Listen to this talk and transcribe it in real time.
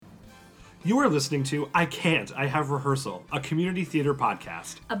You are listening to I Can't, I Have Rehearsal, a community theater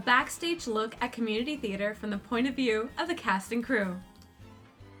podcast. A backstage look at community theater from the point of view of the cast and crew.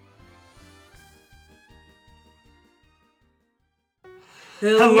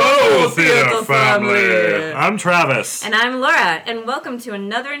 Hello, theater family! I'm Travis. And I'm Laura, and welcome to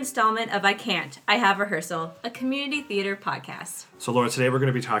another installment of I Can't, I Have Rehearsal, a community theater podcast. So, Laura, today we're going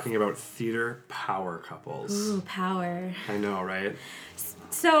to be talking about theater power couples. Ooh, power. I know, right?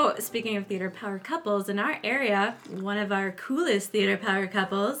 So, speaking of theater power couples, in our area, one of our coolest theater power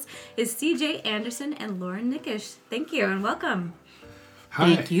couples is CJ Anderson and Lauren Nickish. Thank you, and welcome.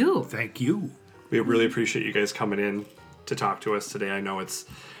 Hi. Thank you. Thank you. We really appreciate you guys coming in to talk to us today. I know it's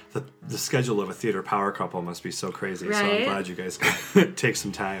the schedule of a theater power couple must be so crazy, so I'm Right? glad you guys could take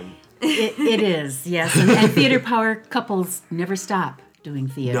some time. It is, yes. And theater power couples never stop doing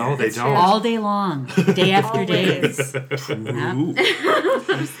theater. No, they don't. All day long, day after day. Ooh.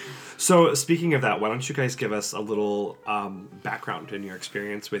 So, speaking of that, why don't you guys give us a little background in your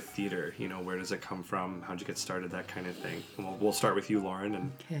experience with theater? You know, where does it come from? How'd you get started? That kind of thing. And we'll start with you, Lauren.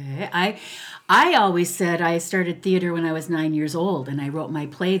 And Okay. I always said I started theater when I was 9 years old, and I wrote my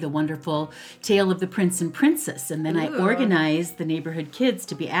play, The Wonderful Tale of the Prince and Princess, and then I organized the neighborhood kids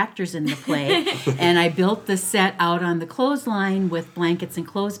to be actors in the play, and I built the set out on the clothesline with blankets and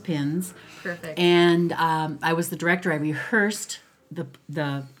clothespins. Perfect. And I was the director. I rehearsed the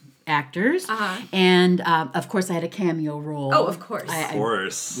actors, and of course I had a cameo role. Oh, of course. of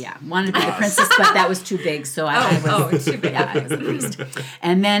course. Yeah, wanted to be the princess, but that was too big, so I was too big. Yeah, I was the priest.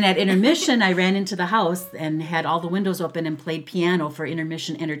 And then at intermission, I ran into the house and had all the windows open and played piano for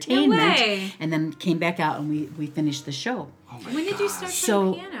intermission entertainment, way. and then came back out and we finished the show. When did you start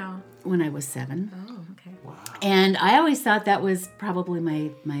So- playing piano? When I was 7. Oh, okay. And I always thought that was probably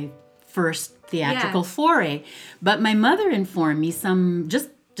my first theatrical foray. But my mother informed me just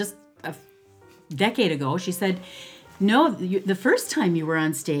a decade ago. She said, "No, the first time you were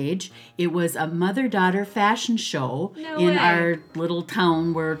on stage, it was a mother-daughter fashion show in way. our little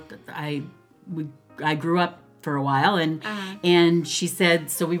town where I grew up for a while." And she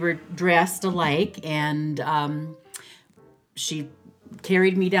said, so we were dressed alike, and she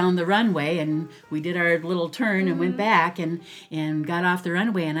carried me down the runway, and we did our little turn and went back and got off the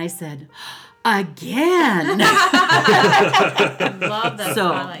runway, and I said, "Again." Love that So-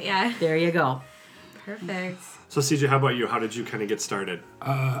 spotlight. Yeah. There you go. Perfect. So, CJ, how about you? How did you kind of get started?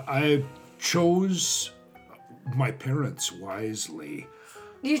 I chose my parents wisely.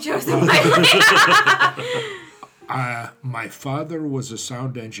 You chose the My father was a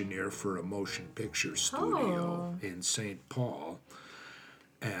sound engineer for a motion picture studio in St. Paul,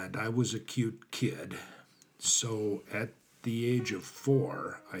 and I was a cute kid. So at the age of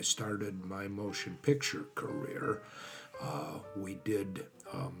 4, I started my motion picture career. We did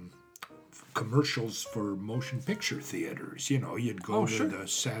commercials for motion picture theaters. You know, you'd go to the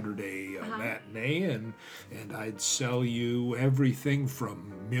Saturday matinee, and I'd sell you everything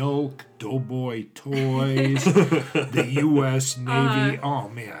from milk, Doughboy toys, the U.S. Navy. Oh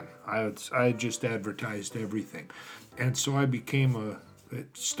man, I just advertised everything, and so I became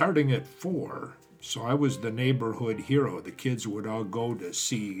starting at 4. So I was the neighborhood hero. The kids would all go to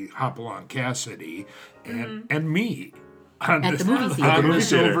see Hopalong Cassidy and me. At the movie theater. On the movie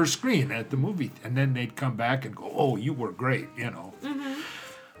theater. silver screen at the movie. And then they'd come back and go, "Oh, you were great," you know.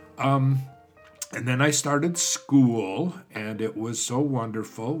 And then I started school, and it was so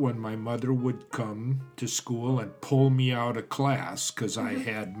wonderful when my mother would come to school and pull me out of class because I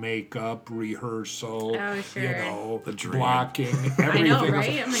had makeup, rehearsal, Oh, sure. you know, The dream. blocking, everything.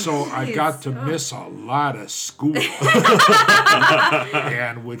 right? I'm like, So I geez. got to miss a lot of school,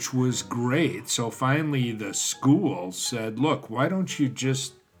 and which was great. So finally the school said, "Look, why don't you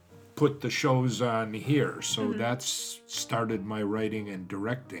just put the shows on here?" So that's started my writing and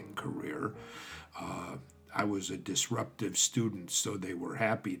directing career. I was a disruptive student, so they were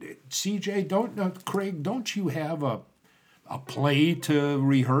happy to. CJ, Craig, don't you have a play to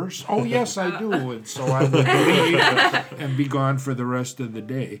rehearse? Oh, yes, I do. And so I would leave and be gone for the rest of the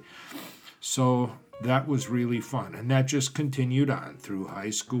day. So that was really fun. And that just continued on through high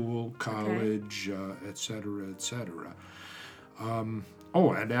school, college, et cetera, et cetera.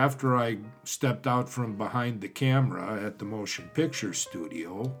 And after I stepped out from behind the camera at the motion picture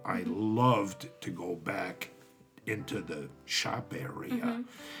studio, I loved to go back into the shop area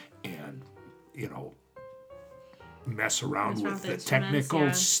and, you know, mess around Mess around with with the instruments, technical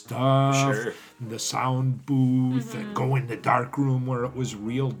yeah. stuff, Sure. the sound booth, and go in the dark room where it was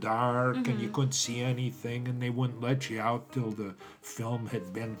real dark and you couldn't see anything, and they wouldn't let you out till the film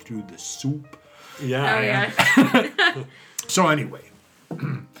had been through the soup. Yeah. Oh, yeah. So anyway,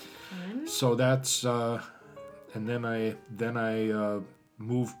 So that's and then I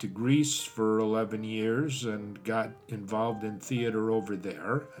moved to Greece for 11 years and got involved in theater over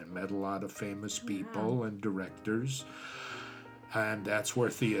there and met a lot of famous people and directors. And that's where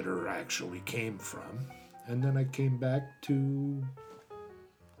theater actually came from. And then I came back to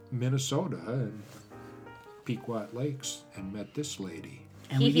Minnesota and Pequot Lakes and met this lady.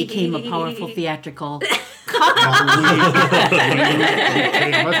 And we became a powerful theatrical.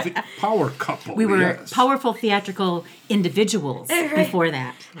 Power couple. We were yes. powerful theatrical individuals before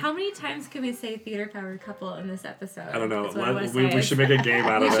that. How many times can we say theater power couple in this episode? I don't know. That's what I wanna We say. should make a game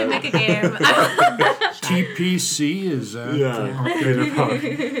out We of should it. make a game. TPC is that? Yeah. Theater power.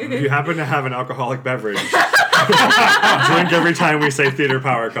 If you happen to have an alcoholic beverage, drink every time we say theater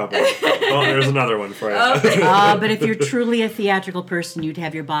power couple. Well, there's another one for you. But if you're truly a theatrical person, you'd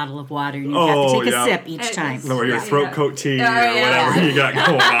have your bottle of water and you'd have to take a sip each time. Or your throat coat tea or yeah. whatever you got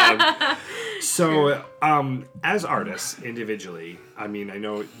going on. So, as artists individually, I mean, I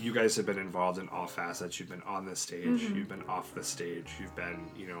know you guys have been involved in all facets. You've been on the stage, you've been off the stage, you've been,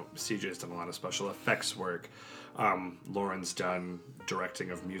 CJ's done a lot of special effects work. Lauren's done directing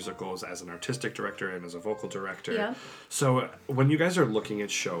of musicals as an artistic director and as a vocal director. Yeah. So when you guys are looking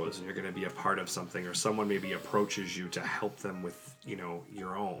at shows and you're going to be a part of something, or someone maybe approaches you to help them with,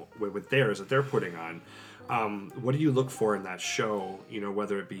 your own, with theirs that they're putting on, what do you look for in that show?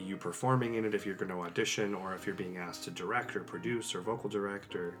 Whether it be you performing in it, if you're going to audition, or if you're being asked to direct or produce or vocal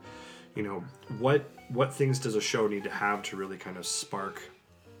direct, or, what things does a show need to have to really kind of spark?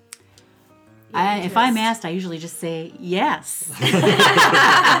 If I'm asked, I usually just say yes.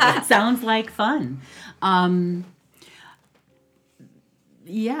 Sounds like fun.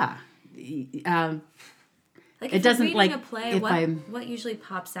 Yeah. Like It if doesn't, you're like, reading a play, if I'm- what usually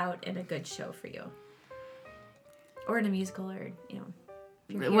pops out in a good show for you? Or in a musical, or if you're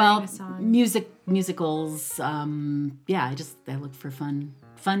hearing Well, a song. musicals. I look for fun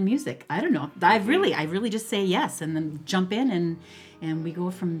music. I don't know. I really just say yes, and then jump in, and we go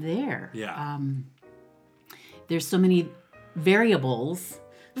from there. Yeah. There's so many variables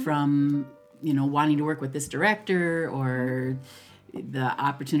from wanting to work with this director, or the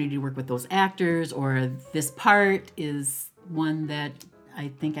opportunity to work with those actors, or this part is one that I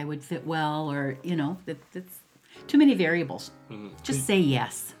think I would fit well, or that's too many variables. Just say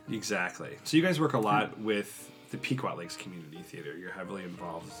yes. Exactly. So you guys work a lot with the Pequot Lakes Community Theater. You're heavily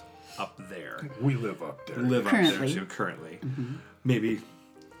involved up there. We live up there. Live Currently. up there too, currently. Maybe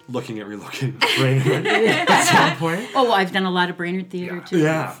looking at relocating to Brainerd at some point. Oh, I've done a lot of Brainerd Theater too.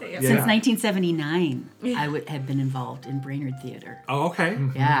 Yeah. Since 1979, I would have been involved in Brainerd Theater. Oh, okay.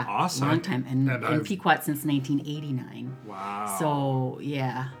 Yeah, Awesome. long time, and I've- Pequot since 1989. Wow. So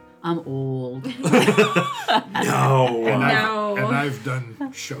yeah, I'm old. No. No. And I've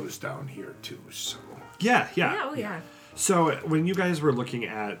done shows down here too, so. Yeah. Yeah, oh yeah. So when you guys were looking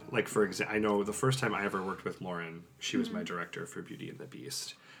at, like, for example, I know the first time I ever worked with Lauren, she was my director for Beauty and the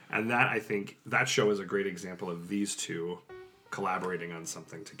Beast. And that, I think, that show is a great example of these two collaborating on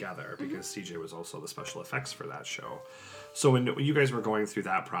something together, because CJ was also the special effects for that show. So when you guys were going through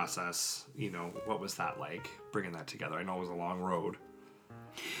that process, what was that like, bringing that together? I know it was a long road.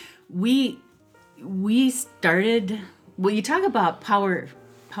 We started. Well, you talk about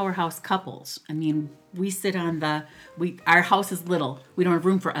powerhouse couples. I mean, we sit on our house is little. We don't have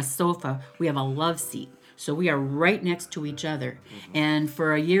room for a sofa. We have a love seat. So we are right next to each other. And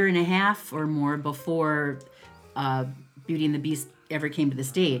for a year and a half or more before Beauty and the Beast ever came to the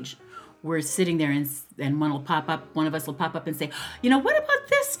stage, we're sitting there and one of us will pop up and say, what about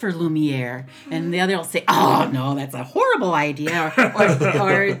this for Lumiere? And the other will say, oh, no, that's a horrible idea.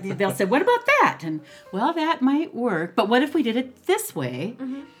 Or they'll say, what about that? And, well, that might work. But what if we did it this way?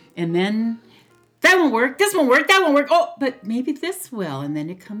 And then that won't work, this won't work, that won't work. Oh, but maybe this will. And then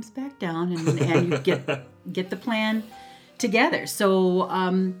it comes back down and you get the plan together. So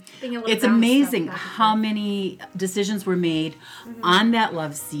Being able to it's bounce amazing stuff back and how many decisions were made on that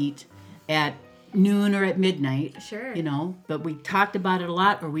love seat at noon or at midnight. Sure. But we talked about it a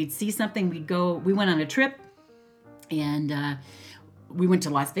lot, or we'd see something, we went on a trip, and we went to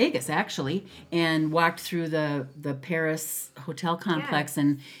Las Vegas actually, and walked through the Paris hotel complex,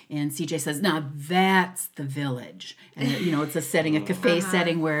 and CJ says, now that's the Village. And it's a setting, a cafe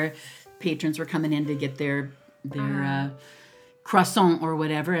setting where patrons were coming in to get their croissant or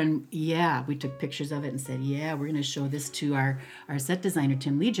whatever. And we took pictures of it and said, we're going to show this to our set designer,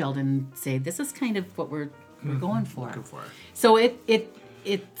 Tim Legeld, and say, this is kind of what we're going for. Looking for it. So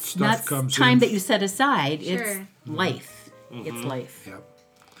it's Stuff not comes time in. that you set aside. Sure. It's life. It's life. Yep.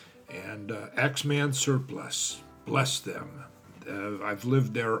 And X-Man Surplus, bless them. I've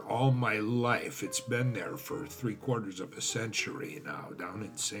lived there all my life. It's been there for 3/4 of a century now, down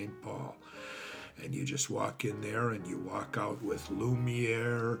in St. Paul. And you just walk in there and you walk out with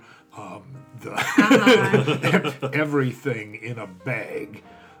Lumiere, everything in a bag.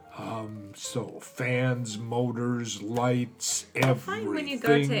 So fans, motors, lights, everything. I find when you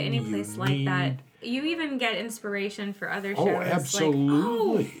go to any place like that, you even get inspiration for other shows. Oh,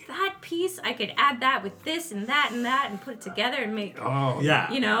 absolutely. Like, that piece, I could add that with this and that and put it together and make,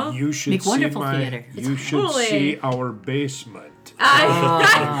 Yeah. you know? You should Make see wonderful theater. You should Totally. see our basement.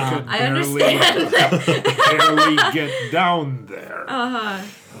 I understand. Oh. Barely get down there.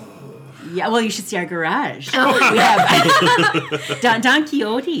 Yeah, well, you should see our garage. We have Don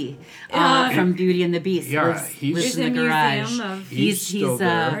Quixote from Beauty and the Beast Yeah, lives There's in a the garage. museum of He's still He's there.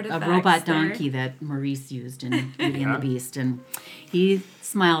 a Artifacts robot there. donkey that Maurice used in Beauty and the Beast, and he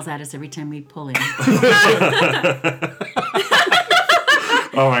smiles at us every time we pull him.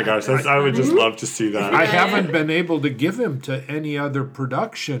 Oh my gosh, I would just love to see that. I haven't been able to give him to any other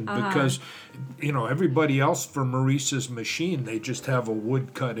production because, everybody else for Maurice's machine, they just have a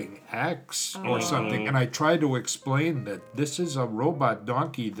wood cutting axe or something. And I try to explain that this is a robot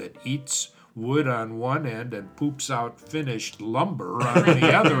donkey that eats wood on one end and poops out finished lumber on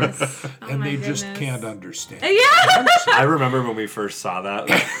the other end. And my they just goodness. can't understand. Yeah. I remember when we first saw that.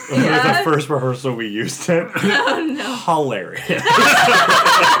 The first rehearsal we used it. Oh, no. Hilarious.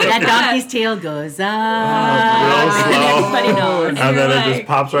 That donkey's tail goes up. Real slow. Everybody knows. And then it just like,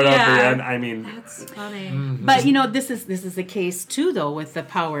 pops right out the yeah. end. I mean, That's funny. But this is the case too, though, with the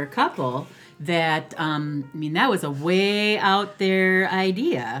power couple. That that was a way out there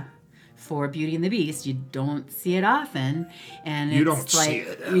idea for Beauty and the Beast. You don't see it often, and You it's don't like see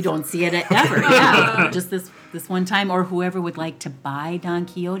it you don't see it ever. Yeah, just this one time, or whoever would like to buy Don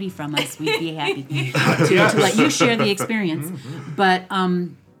Quixote from us, we'd be happy to let you share the experience. But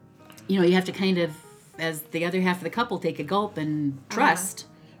you have to kind of, as the other half of the couple, take a gulp and trust in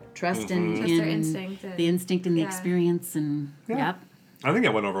Trust their instinct and- the instinct and the yeah. experience, and yep. I think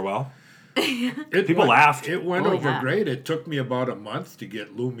it went over well. People People laughed. It went Oh, over yeah. great. It took me about a month to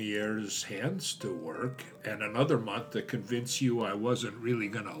get Lumiere's hands to work, and another month to convince you I wasn't really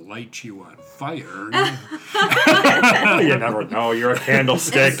going to light you on fire. You never know. You're a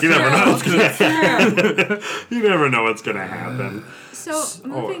candlestick. You never know what's gonna happen. You never know what's gonna happen. So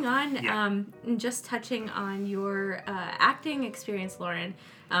moving on, yeah. and just touching on your acting experience, Lauren.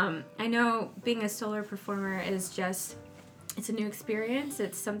 I know being a solo performer is it's a new experience.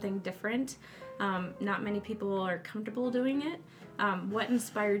 It's something different. Not many people are comfortable doing it. What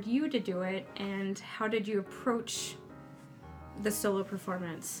inspired you to do it, and how did you approach the solo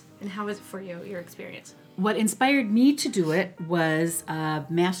performance, and how was it for you, your experience? What inspired me to do it was a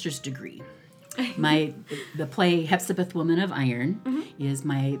master's degree. The play Hepzibah, Woman of Iron is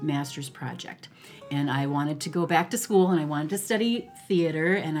my master's project. And I wanted to go back to school, and I wanted to study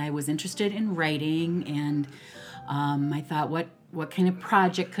theater, and I was interested in writing, and I thought, what kind of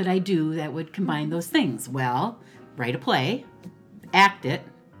project could I do that would combine those things? Well, write a play, act it,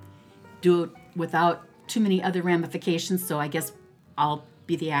 do it without too many other ramifications, so I guess I'll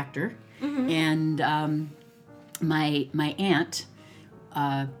be the actor. And my aunt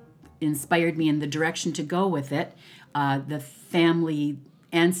inspired me in the direction to go with it. The family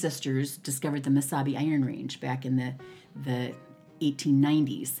ancestors discovered the Mesabi Iron Range back in the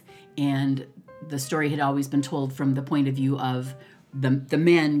 1890s, and the story had always been told from the point of view of the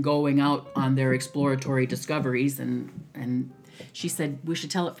men going out on their exploratory discoveries, and she said we should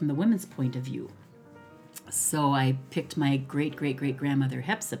tell it from the women's point of view. So I picked my great-great-great-grandmother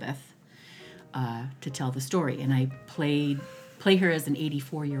Hepzibah to tell the story, and I play her as an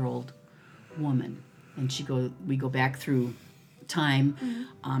 84-year-old woman, and we go back through time.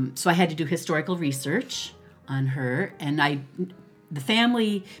 So I had to do historical research on her, and the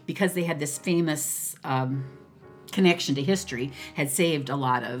family, because they had this famous connection to history, had saved a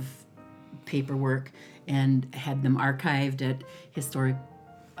lot of paperwork and had them archived at historic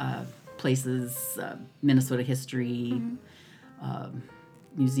places, Minnesota History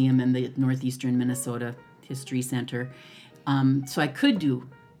Museum and the Northeastern Minnesota History Center. So I could do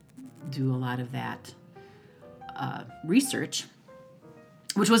a lot of that research,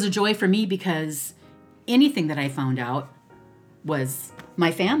 which was a joy for me because anything that I found out was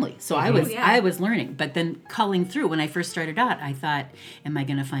my family. So I was learning. But then culling through, when I first started out, I thought, am I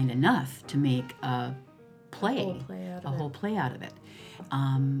going to find enough to make a whole play out of it?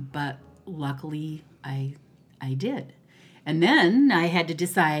 But luckily I did. And then I had to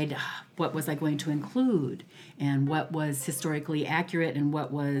decide what was I going to include and what was historically accurate and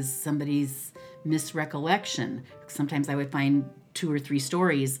what was somebody's misrecollection. Sometimes I would find 2 or 3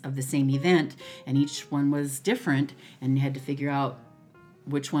 stories of the same event, and each one was different, and had to figure out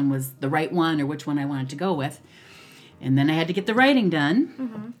which one was the right one or which one I wanted to go with. And then I had to get the writing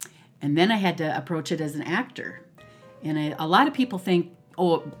done, and then I had to approach it as an actor. And a lot of people think,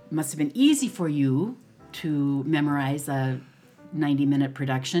 oh, it must have been easy for you to memorize a 90-minute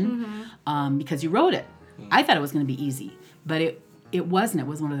production because you wrote it. I thought it was going to be easy, but it wasn't. It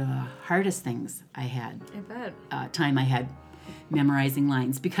was one of the hardest things I had. I bet. Time I had memorizing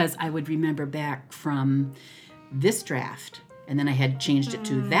lines, because I would remember back from this draft, and then I had changed it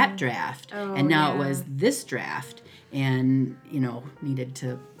to that draft, and now it was this draft, and needed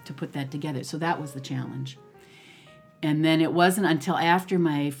to put that together. So that was the challenge. And then it wasn't until after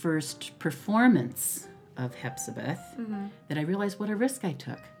my first performance of Hepzibah that I realized what a risk I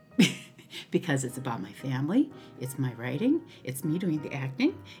took. Because it's about my family, it's my writing, it's me doing the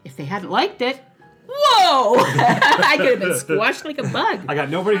acting. If they hadn't liked it, whoa! I could have been squashed like a bug. I got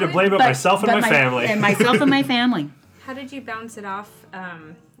nobody to blame but myself and my family. And myself and my family. How did you bounce it off?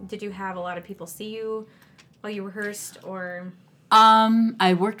 Did you have a lot of people see you while you rehearsed, or?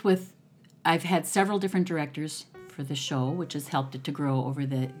 I've had several different directors for the show, which has helped it to grow over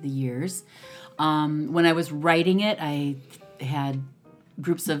the years. When I was writing it, I had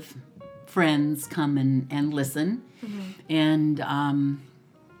groups of friends come and listen. And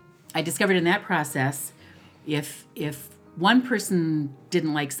I discovered in that process, if one person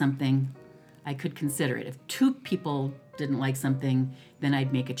didn't like something, I could consider it. If 2 people didn't like something, then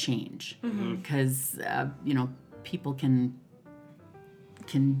I'd make a change. Because, people can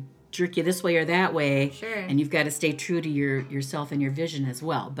jerk you this way or that way. Sure. And you've got to stay true to yourself and your vision as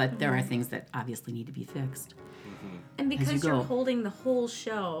well. But there are things that obviously need to be fixed. And because you you're go. holding the whole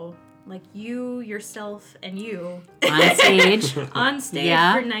show, like you, yourself, and you On stage. on stage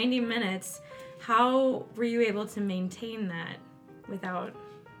Yeah. for 90 minutes, how were you able to maintain that without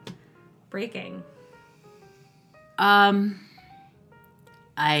breaking?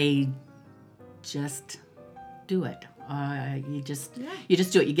 I just do it. You just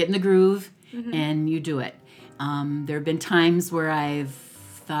do it. You get in the groove and you do it. There have been times where I've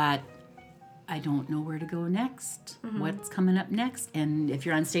thought, I don't know where to go next. What's coming up next? And if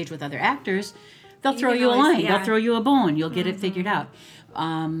you're on stage with other actors, they'll throw can you a always- line. yeah. They'll throw you a bone. You'll get it figured out.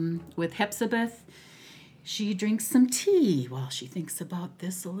 With Hepzibah, she drinks some tea while she thinks about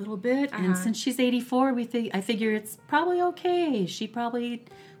this a little bit. And since she's 84, I figure it's probably okay. She probably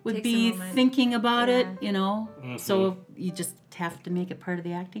would Takes a be moment. thinking about Yeah. it, So you just have to make it part of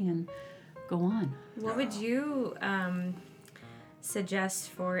the acting and go on. What would you suggest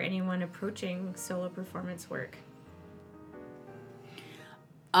for anyone approaching solo performance work?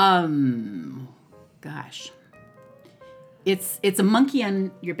 Gosh. It's a monkey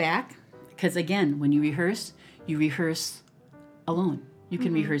on your back, because again, when you rehearse alone. You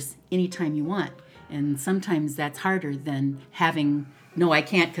can rehearse anytime you want. And sometimes that's harder than having, no, I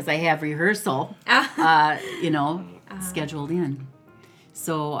can't because I have rehearsal, scheduled in.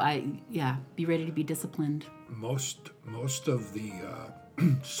 So be ready to be disciplined. Most of the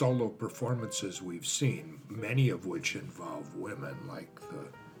solo performances we've seen, many of which involve women, like the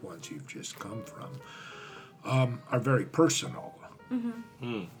ones you've just come from, are very personal.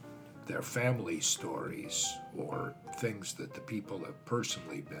 They're family stories or things that the people have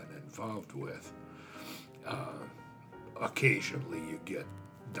personally been involved with. Occasionally you get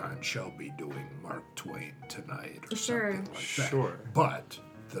Don Shelby doing Mark Twain tonight or Sure. something like that. Sure. But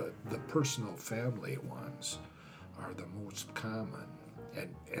the personal family ones are the most common,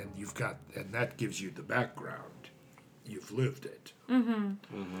 and that gives you the background. You've lived it.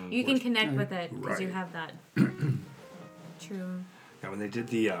 You can connect with it because you Right. have that. True. Yeah, when they did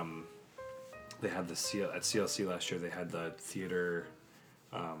the they had the at CLC last year. They had the theater,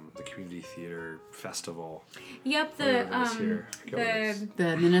 the community theater festival. Yep. Whatever it was here. I forget what it is.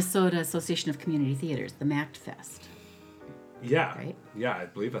 The Minnesota Association of Community Theaters, the MACT Fest. Yeah, Right? yeah, I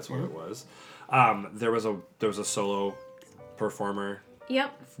believe that's what it was. There was a solo performer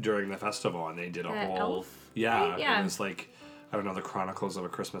Yep. during the festival, and they did a The whole elf, yeah, right? Yeah. It was like, I don't know, the Chronicles of a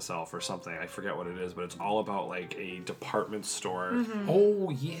Christmas Elf or something. I forget what it is, but it's all about like a department store Oh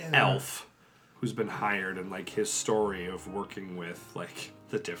yeah. elf who's been hired, and like his story of working with like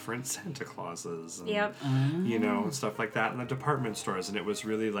the different Santa Clauses and Yep. and stuff like that in the department stores. And it was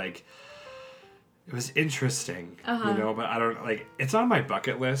really like, It was interesting, you know, but I don't like. It's on my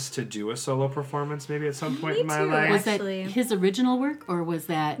bucket list to do a solo performance maybe at some point in my too, life. Was that Actually. his original work, or was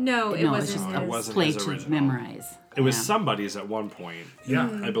that No, it wasn't just his. a It wasn't play his to original. memorize? It was Yeah. somebody's at one point. Yeah.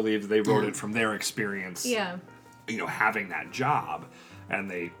 I believe they wrote it from their experience. Yeah. You know, having that job, and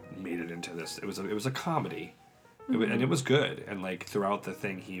they made it into this. It was a comedy. And it was good. And like throughout the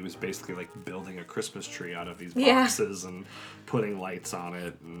thing, he was basically like building a Christmas tree out of these Yeah. boxes and putting lights on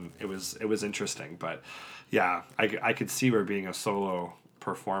it, and it was interesting. But yeah, I could see where being a solo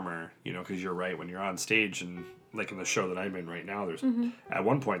performer, you know, because you're right, when you're on stage and like in the show that I'm in right now, there's at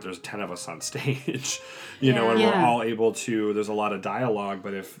one point there's 10 of us on stage, you know, and we're Yeah. all able to. There's a lot of dialogue,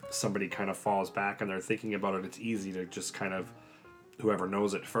 but if somebody kind of falls back and they're thinking about it, it's easy to just kind of. Whoever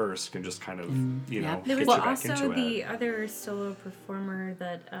knows it first can just kind of, you know, There get was you back also into the it. other solo performer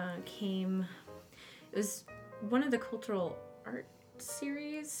that came. It was one of the cultural art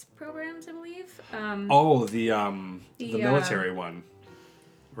series programs, I believe. Oh, the the, military one,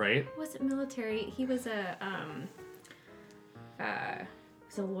 right? Was it military? He was a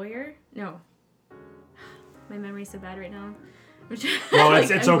was a lawyer. No, my memory's so bad right now. Well,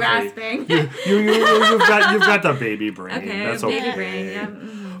 it's I'm okay. grasping. You've got the baby brain. Okay, That's baby okay. brain. Yeah.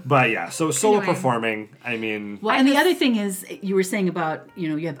 Mhm. But yeah, so solo Anyway. performing. I mean, Well, and the other thing is, you were saying about, you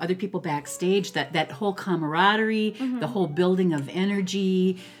know, you have other people backstage, that whole camaraderie, the whole building of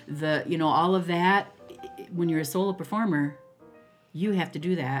energy, you know, all of that. When you're a solo performer, you have to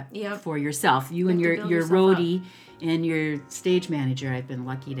do that Yep. for yourself. You and have to your build your yourself up. roadie and your stage manager. I've been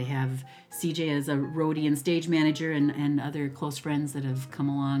lucky to have CJ as a roadie and stage manager, and other close friends that have come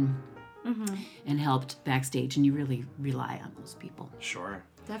along and helped backstage. And you really rely on those people. sure.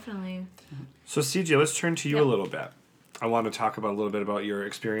 Definitely. So CJ, let's turn to you Yep. a little bit. I want to talk about a little bit about your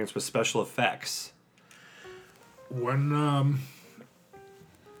experience with special effects. When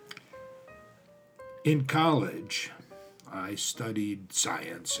in college, I studied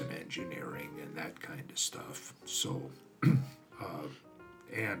science and engineering and that kind of stuff. So,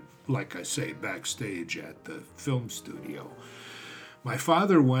 and like I say, backstage at the film studio. My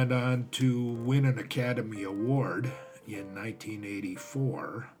father went on to win an Academy Award in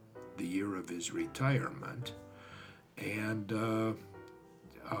 1984, the year of his retirement. And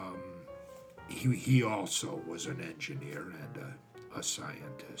he also was an engineer and a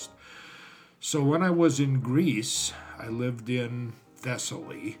scientist. So when I was in Greece, I lived in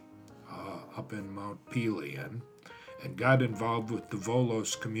Thessaly, up in Mount Pelion, and got involved with the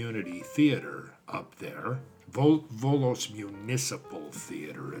Volos Community Theater up there. Volos Municipal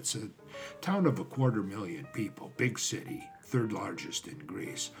Theater. It's a town of 250,000 people, big city, third largest in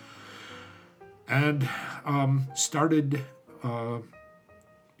Greece. And started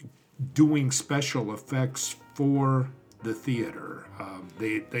doing special effects for the theater.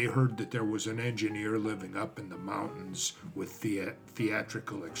 They heard that there was an engineer living up in the mountains with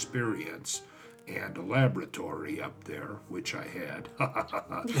theatrical experience and a laboratory up there, which I had.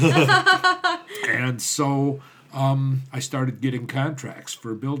 And so I started getting contracts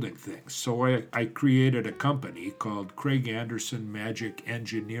for building things. So I created a company called Craig Anderson Magic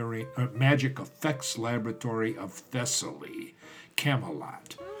Effects Laboratory of Thessaly,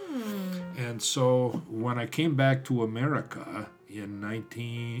 Camelot. And so when I came back to America in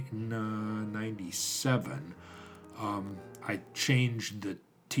 1997, I changed the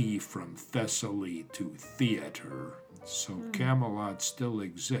T from Thessaly to theater. So Camelot still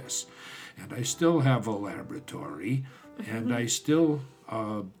exists. And I still have a laboratory, and I still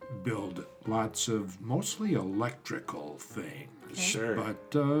build lots of mostly electrical things. Sure.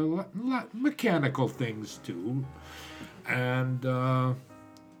 But mechanical things too. And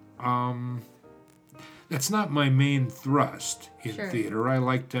that's not my main thrust in Sure. theater. I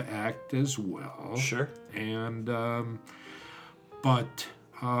like to act as well. Sure. And but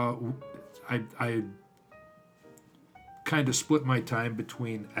I kind of split my time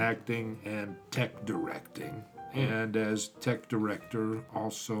between acting and tech directing. And as tech director,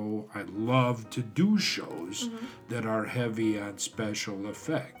 also, I love to do shows that are heavy on special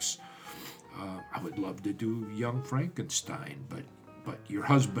effects. I would love to do Young Frankenstein, but your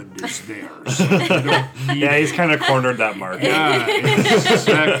husband is there, so you don't need Yeah, he's kind of cornered that market. yeah,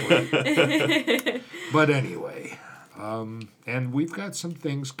 exactly. But anyway, and we've got some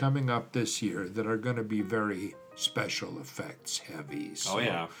things coming up this year that are going to be very special effects heavy. So, Oh,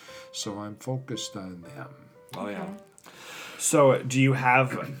 yeah. So I'm focused on them. Oh, yeah. So, do you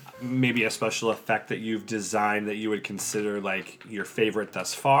have maybe a special effect that you've designed that you would consider like your favorite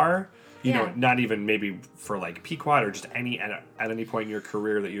thus far? You know, Yeah. not even maybe for like Pequot or just at any point in your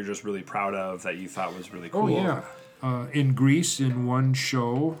career that you're just really proud of that you thought was really cool. Oh yeah. In Greece, in one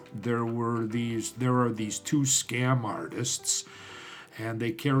show, there are these two scam artists, and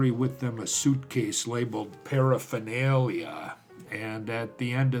they carry with them a suitcase labeled paraphernalia. And at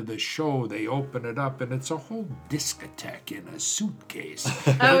the end of the show, they open it up, and it's a whole discotheque in a suitcase.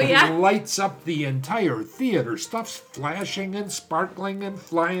 Oh, yeah? It lights up the entire theater. Stuff's flashing and sparkling and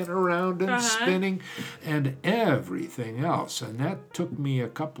flying around and spinning and everything else. And that took me a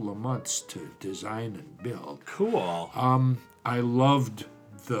couple of months to design and build. Cool. I loved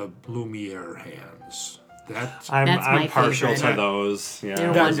the Lumiere hands. That's I'm my partial favorite. to those. Yeah.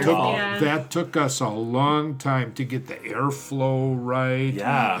 They're That wonderful. took, Yeah. that took us a long time to get the airflow right,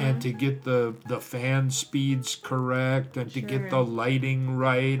 Yeah. and to get the fan speeds correct, and to get the lighting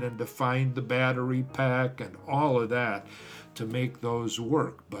right, and to find the battery pack, and all of that to make those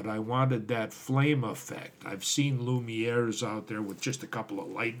work. But I wanted that flame effect. I've seen Lumieres out there with just a couple of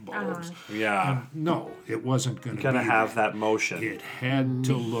light bulbs. Yeah. No, it wasn't going to be. Gotta have that motion. It had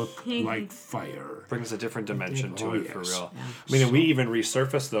to look like fire. Brings a different dimension to Oh, it for yes. real. I mean, and we even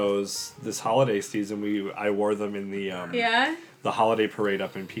resurfaced those this holiday season. I wore them in the Yeah? the holiday parade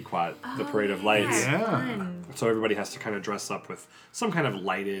up in Pequot, the Parade of Lights. Yeah. Fun. So everybody has to kind of dress up with some kind of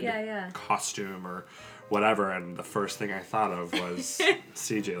lighted Yeah. costume or whatever. And the first thing I thought of was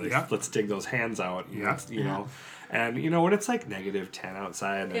CJ. Like, Yeah. let's dig those hands out. And Yeah. you know. And you know when it's like -10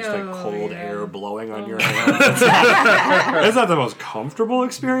 outside and there's like Oh, cold yeah. air blowing on your hands, it's not the most comfortable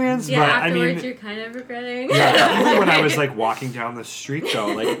experience. Yeah, but I afterwards mean, you're kind of regretting. yeah, even when I was like walking down the street though,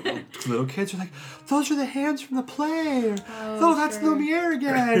 like little kids are like, "Those are the hands from the play." Or, "Oh, that's sure. Lumiere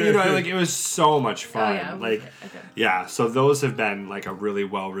again." You know, like it was so much fun. yeah, like, okay. yeah. So those have been like a really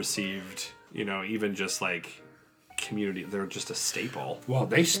well received. You know, even just like community, they're just a staple. Well,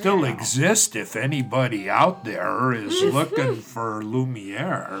 they still exist if anybody out there is looking for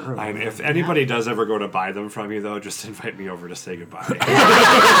Lumiere. I mean, if anybody does ever go to buy them from you, though, just invite me over to say goodbye.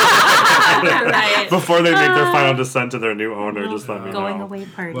 Right. Before they make their final descent to their new owner, just let me Going know. away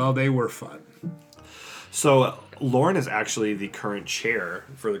party. Well, they were fun. So, Lauren is actually the current chair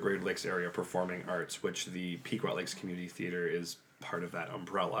for the Great Lakes Area Performing Arts, which the Pequot Lakes Community Theater is part of that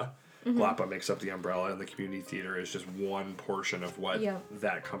umbrella. GLAPA makes up the umbrella, and the community theater is just one portion of what Yep.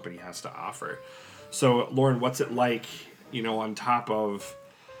 that company has to offer. So, Lauren, what's it like, you know, on top of,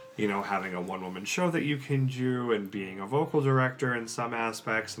 you know, having a one-woman show that you can do and being a vocal director in some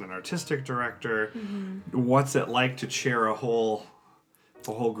aspects and an artistic director? What's it like to chair a whole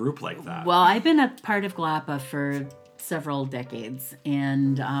group like that? Well, I've been a part of GLAPA for several decades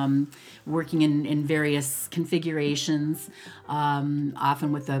and working in various configurations,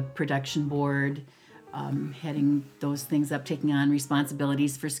 often with a production board, heading those things up, taking on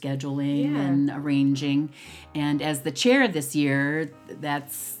responsibilities for scheduling Yeah. and arranging. And as the chair this year,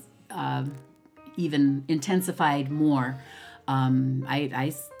 that's even intensified more.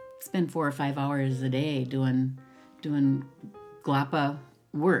 I spend 4 or 5 hours a day doing GLAPA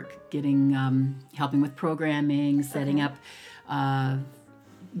work, getting helping with programming, setting up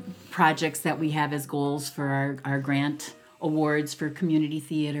projects that we have as goals for our grant awards for community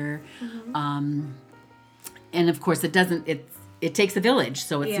theater, and of course it takes a village,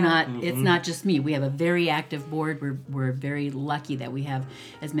 so it's Yeah. not just me. We have a very active board. We're very lucky that we have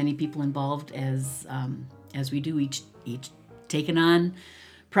as many people involved as we do, each taking on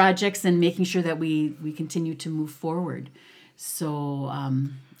projects and making sure that we continue to move forward. So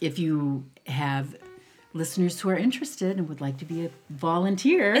if you have listeners who are interested and would like to be a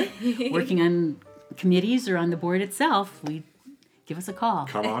volunteer working on committees or on the board itself, give us a call.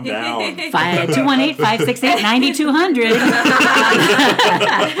 Come on down. 218-568-9200.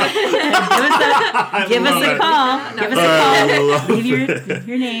 Give us a call. Give us a call. Leave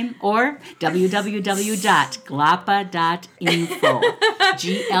your name or www.glapa.info.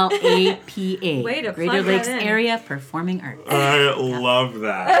 GLAPA. Way to Greater plug that Lakes in. Area Performing Arts. I love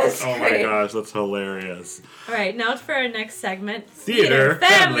that. That's Oh my great. gosh, that's hilarious. All right, now for our next segment. Theater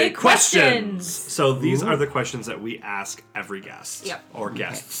Family Questions. So these are the questions that we ask every guest Yep. or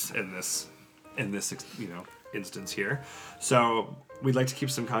guests in this instance here. So we'd like to keep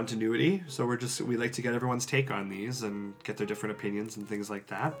some continuity. So we like to get everyone's take on these and get their different opinions and things like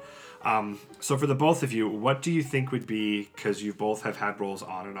that. So for the both of you, what do you think would be, because you both have had roles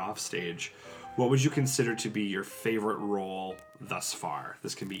on and off stage, what would you consider to be your favorite role thus far?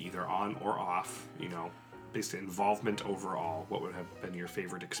 This can be either on or off, based on involvement overall. What would have been your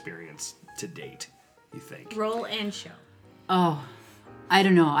favorite experience to date, you think? Roll and show. Oh, I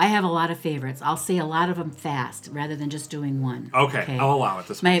don't know. I have a lot of favorites. I'll say a lot of them fast rather than just doing one. Okay, I'll allow it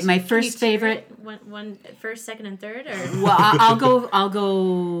this My one. my Can you first tier favorite. it one first, second, and third, or Well, I'll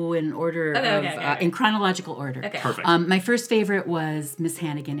go in order Okay. in chronological order. Okay. Perfect. My first favorite was Miss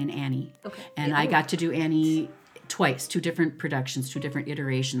Hannigan and Annie. Okay. And I got to do Annie twice, 2 different productions, 2 different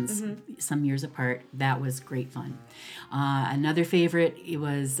iterations, some years apart. That was great fun. Another favorite, it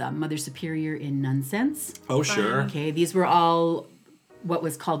was Mother Superior in Nonsense. Oh, sure. Okay, these were all what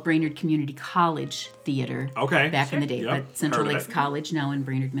was called Brainerd Community College Theater Okay. back in the day, Yep, but Central heard of Lakes it. College, now in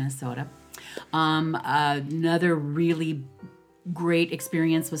Brainerd, Minnesota. Another really great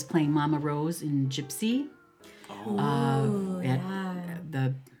experience was playing Mama Rose in Gypsy at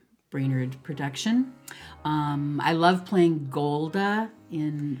the Brainerd production. I love playing Golda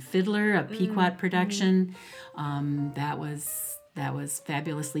in Fiddler, a Pequot production. That was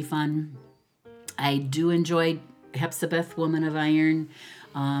fabulously fun. I do enjoy Hepzibah, Woman of Iron.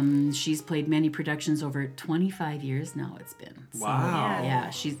 She's played many productions over 25 years now. It's been. So, Wow. yeah,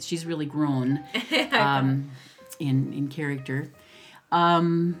 she's really grown in character.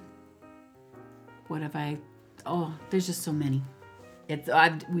 What have I? Oh, there's just so many.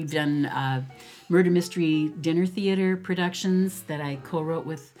 We've done murder mystery dinner theater productions that I co-wrote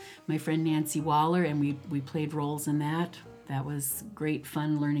with my friend Nancy Waller, and we played roles in that. That was great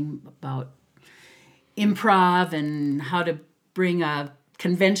fun learning about improv and how to bring a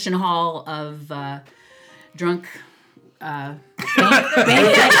convention hall of drunk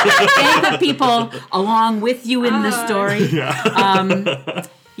banquet people along with you in the story.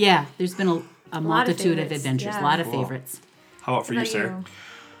 There's been a multitude of favorites, adventures, yeah. a lot of Cool. favorites. How about for you, How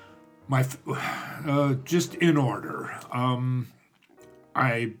about sir? you? Just in order.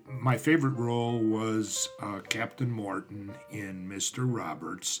 My favorite role was Captain Morton in Mr.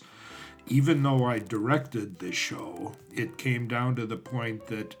 Roberts. Even though I directed the show, it came down to the point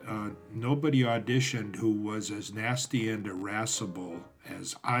that nobody auditioned who was as nasty and irascible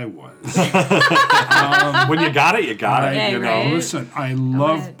as I was. When you got it, you got it. Right, You know. right. Listen, I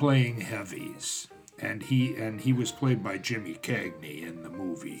love playing heavies. And he was played by Jimmy Cagney in the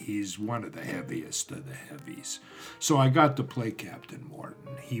movie. He's one of the heaviest of the heavies. So I got to play Captain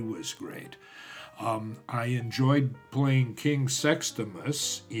Morton. He was great. I enjoyed playing King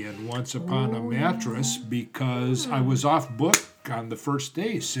Sextimus in Once Upon a Mattress because I was off book on the first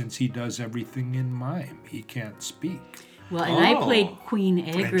day since he does everything in mime. He can't speak. Well, and I Oh. played Queen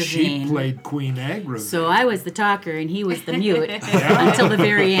And she Agravine. played Queen Agravine. So I was the talker and he was the mute until the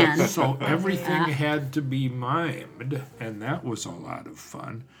very end. So everything had to be mimed, and that was a lot of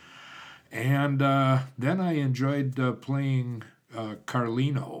fun. And then I enjoyed playing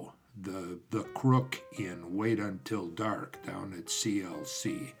Carlino, the crook in Wait Until Dark down at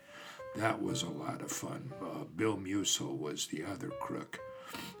CLC. That was a lot of fun. Bill Musil was the other crook,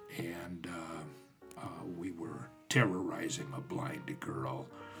 and we were terrorizing a blind girl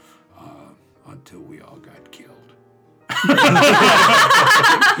until we all got killed.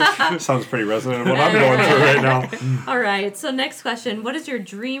 Sounds pretty resonant of what I'm going through right now. All right. So next question: what is your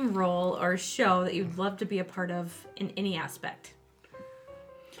dream role or show that you'd love to be a part of in any aspect?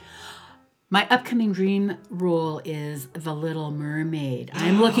 My upcoming dream role is The Little Mermaid.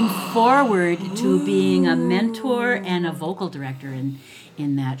 I'm looking forward to being a mentor and a vocal director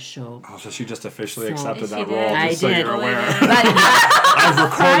in that show. Oh, so she just officially So- accepted She that did. role, I just so did. you're aware. But I've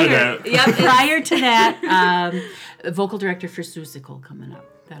recorded it. Yep. prior to that, vocal director for Seussical coming up.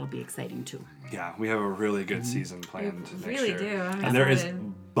 That'll be exciting too. Yeah, we have a really good season planned next really year. do. I'm And there is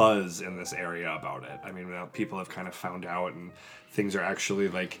excited. buzz in this area about it. I mean, now people have kind of found out, and things are actually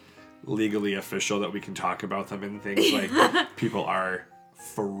like legally official that we can talk about them and things. Like people are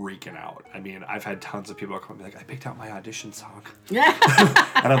freaking out. I mean, I've had tons of people come and be like, "I picked out my audition song," Yeah.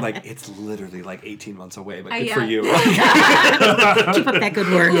 and I'm like, "It's literally like 18 months away, but good yeah. for you." Keep up that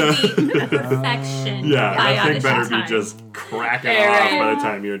good work. Perfection. Yeah, by that thing better audition be time. just cracking Right. off by the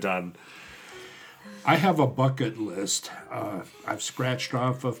time you're done. I have a bucket list. I've scratched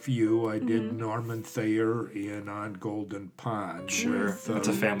off a few. I did Mm-hmm. Norman Thayer in On Golden Pond. Sure, with, that's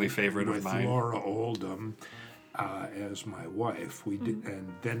a family favorite of with mine. Laura Oldham as my wife. We did, Mm-hmm.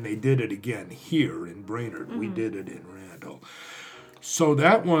 and then they did it again here in Brainerd. We Mm-hmm. did it in Randall. So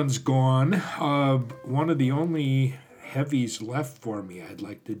that one's gone. One of the only heavies left for me, I'd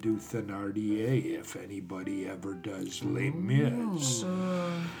like to do Thénardier if anybody ever does Les Mis.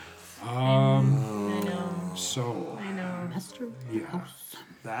 I know. So I know. That's Yeah.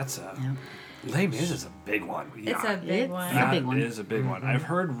 That's a Yeah. Les Mis is a big one. It's a big one. It's a big one. It is a big one. I've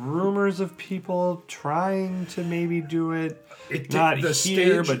heard rumors of people trying to maybe do it. Not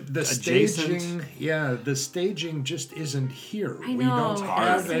here, but the adjacent. staging. Yeah, the staging just isn't here. I know. We don't It have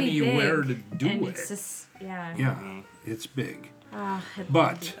has to be anywhere big. to do And it. it's just, yeah. Yeah, it's big. Ah, I'd love to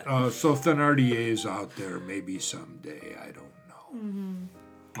But do that. so Thenardier's out there maybe someday. I don't know.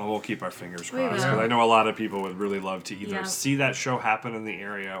 Well, we'll keep our fingers We crossed will. because I know a lot of people would really love to either Yeah. see that show happen in the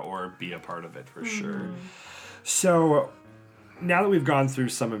area or be a part of it for Mm-hmm. sure. So now that we've gone through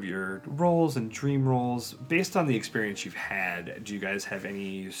some of your roles and dream roles, based on the experience you've had, do you guys have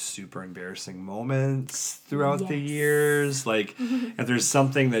any super embarrassing moments throughout the Yes. years? Like, if there's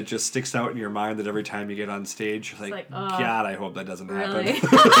something that just sticks out in your mind that every time you get on stage, you're like, like, oh, God, I hope that doesn't Really?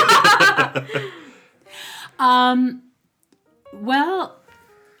 happen. Well,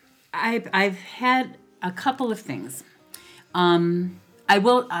 I've had a couple of things. I'll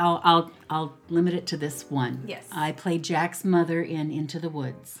limit it to this one. Yes. I played Jack's mother in Into the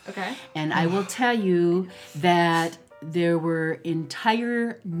Woods. Okay. And I will tell you that there were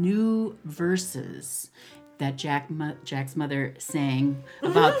entire new verses that Jack's mother sang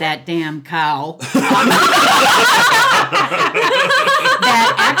about that damn cow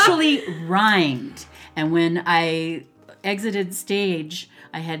that actually rhymed. And when I exited stage,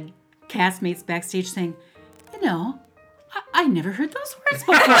 I had castmates backstage saying, you know, I never heard those words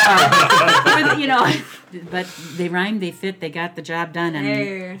before. But, you know, but they rhymed, they fit, they got the job done, and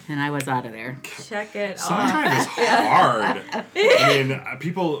Hey. and I was out of there. Check it off. Sometimes it's hard. I mean,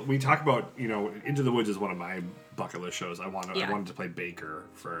 people, we talk about, you know, Into the Woods is one of my bucket list shows. I wanted to play Baker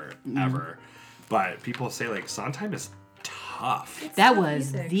forever. But people say, like, Sondheim is tough. That tough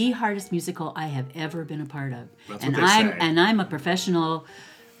was music. the hardest musical I have ever been a part of. That's and what they say. I'm a professional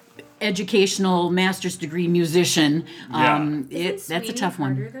educational master's degree musician. Yeah. That's a Sweeney tough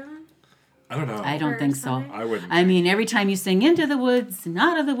one. harder, though? I don't know. I don't Or think so. something? I wouldn't. I mean, every time you sing Into the Woods and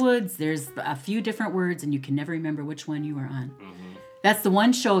Out of the Woods, there's a few different words and you can never remember which one you were on. That's the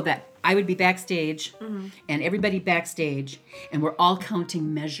one show that I would be backstage and everybody backstage and we're all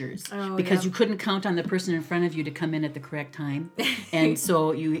counting measures because you couldn't count on the person in front of you to come in at the correct time. And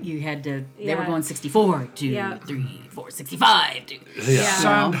so you had to, they were Yeah. going 64, 2, Yeah. 3, 4, 65. 2. Yeah.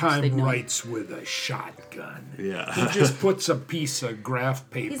 Sondheim they'd know. writes with a shotgun. Yeah. He just puts a piece of graph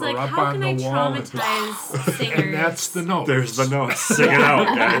paper He's like, up how on can the I wall traumatize singers? and that's the note. There's the note. Sing it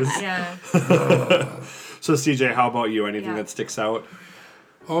out, guys. Yeah. So, CJ, how about you? Anything Yeah. that sticks out?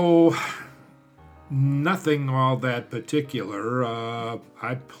 Oh, nothing all that particular.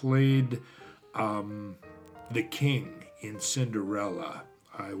 I played the king in Cinderella.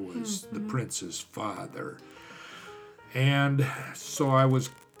 I was the prince's father. And so I was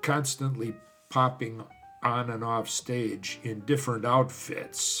constantly popping on and off stage in different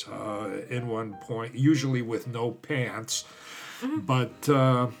outfits. In one point, usually with no pants. But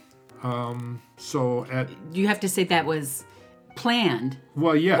so at You have to say that was planned.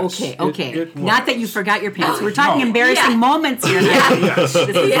 well, yes. Okay. it Not that you was. forgot your pants. We're talking No. embarrassing moments here. Yes.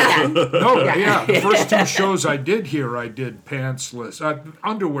 Yeah. No, yeah. The first two shows I did here, I did pantsless.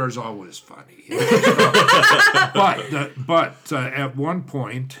 Underwear's always funny. but at one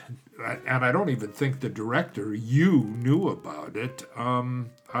point, and I don't even think the director, you knew about it,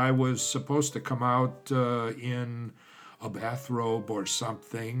 I was supposed to come out in a bathrobe or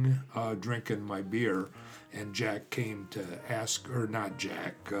something, drinking my beer. And Jack came to ask, or not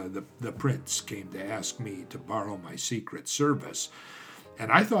Jack, the prince came to ask me to borrow my Secret Service.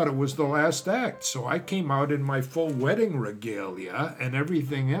 And I thought it was the last act, so I came out in my full wedding regalia and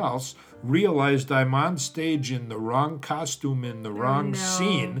everything else, realized I'm on stage in the wrong costume in the wrong no.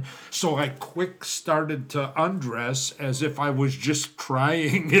 scene, so I quick started to undress as if I was just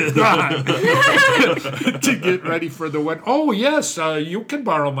trying it on to get ready for the wedding. Oh, yes, you can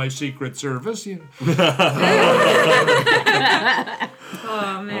borrow my Secret Service.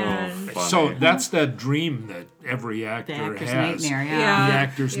 Oh, man. Funny. So that's that dream that every The actor actor's has. nightmare, Yeah. yeah. The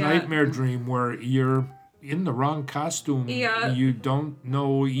actor's Yeah. nightmare dream where you're in the wrong costume. Yeah. You don't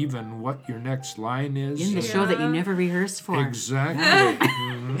know even what your next line is. In the show that you never rehearsed for. Exactly.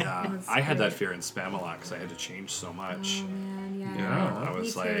 Mhm. Yeah, I had that fear in Spamalot because I had to change so much. Man, yeah. Yeah, I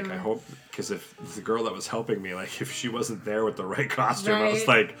was Me like, too. I hope, because if the girl that was helping me, like, if she wasn't there with the right costume, I was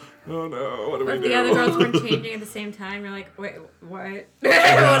Right. like, oh no, what do Or I if do? the other girls weren't changing at the same time, you're like, wait, what? What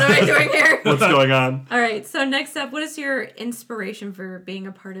am I doing here? What's going on? All right, so next up, what is your inspiration for being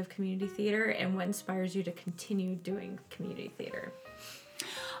a part of community theater and what inspires you to continue doing community theater?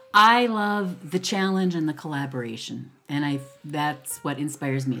 I love the challenge and the collaboration. And that's what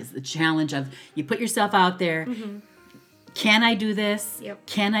inspires me is the challenge of you put yourself out there. can I do this? Yep.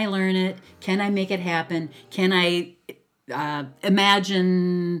 Can I learn it? Can I make it happen? Can I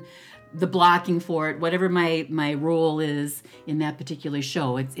imagine the blocking for it? Whatever my role is in that particular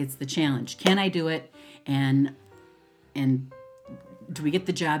show, it's the challenge. Can I do it? And do we get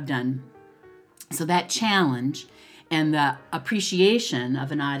the job done? So that challenge and the appreciation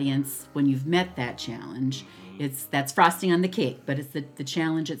of an audience when you've met that challenge, that's frosting on the cake, but it's the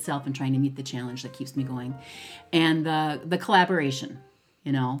challenge itself and trying to meet the challenge that keeps me going. And the collaboration,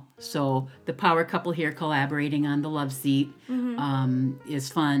 so the power couple here collaborating on the love seat is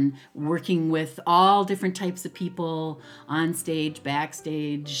fun. Working with all different types of people on stage,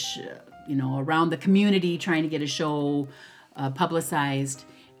 backstage, around the community, trying to get a show publicized.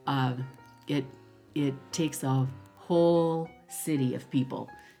 It takes a whole city of people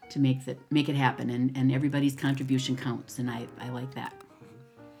to make it happen, and everybody's contribution counts, and I like that.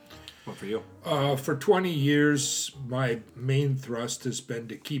 What for you? For 20 years, my main thrust has been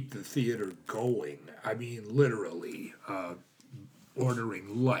to keep the theater going. I mean, literally,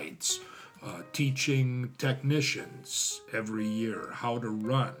 ordering lights, teaching technicians every year how to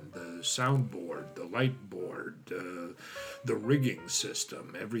run the soundboard, the light board, the rigging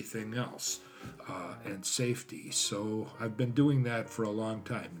system, everything else, and safety. So I've been doing that for a long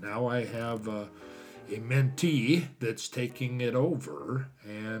time. Now I have a mentee that's taking it over,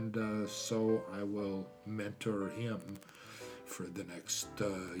 and so I will mentor him for the next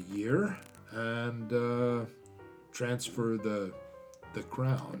year and transfer the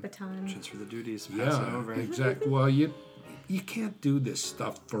crown. Baton. Transfer the duties, pass it over. Exactly. Well, you can't do this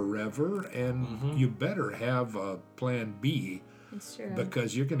stuff forever, and you better have a plan B. It's true.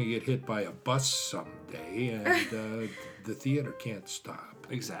 Because you're going to get hit by a bus someday, and the theater can't stop.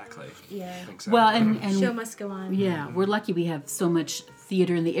 Exactly. Yeah. Exactly. Well, and Show must go on. yeah, we're lucky we have so much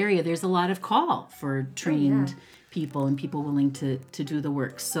theater in the area. There's a lot of call for trained people and people willing to do the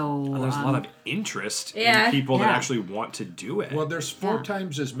work. So there's a lot of interest Yeah. in people that Yeah. actually want to do it. Well, there's four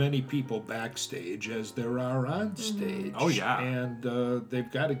times as many people backstage as there are on stage. Oh, yeah. And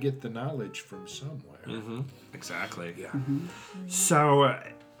they've got to get the knowledge from somewhere. Exactly. Yeah. So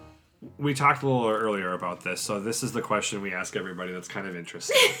we talked a little earlier about this. So this is the question we ask everybody that's kind of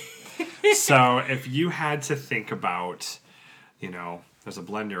interesting. So if you had to think about, there's a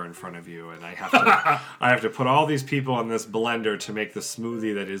blender in front of you, and I have to put all these people in this blender to make the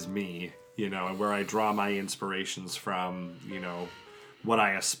smoothie that is me, and where I draw my inspirations from, what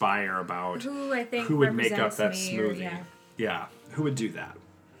I aspire about. Who I think Who would make up represents that me, or- smoothie? Yeah. Who would do that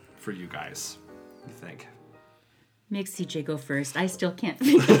for you guys, you think? make CJ go first. I still can't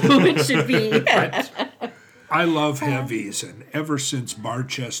think of who it should be. I love heavies, and ever since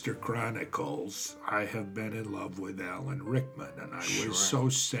Barchester Chronicles, I have been in love with Alan Rickman, and I was so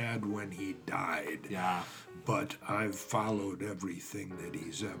sad when he died. Yeah. But I've followed everything that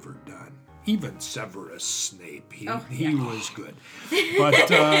he's ever done. Even Severus Snape, he was good.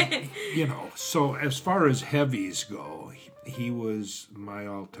 But, so as far as heavies go, he was my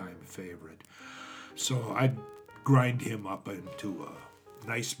all-time favorite. So I'd grind him up into a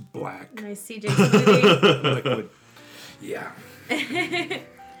nice black Nice CJ smoothie. liquid. Yeah.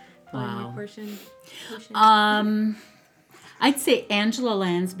 Wow. Portion. I'd say Angela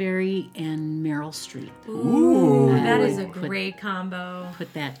Lansbury and Meryl Streep. Ooh, that I is a would put- great combo.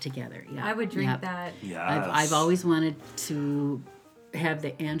 Put that together. Yeah. I would drink Yep. that. Yeah. I've always wanted to have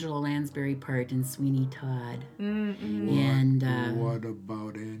the Angela Lansbury part in Sweeney Todd. And What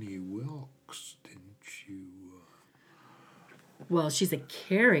about Annie Wilkes? Didn't you? well, she's a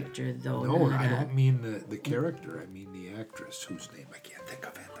character though. No, not I a- don't mean the character. I mean the actress whose name I can't think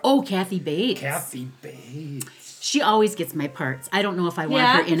of. Oh, Kathy Bates. Kathy Bates. She always gets my parts. I don't know if I want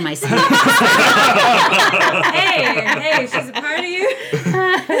Yeah? her in my scene. Hey, she's a part of you.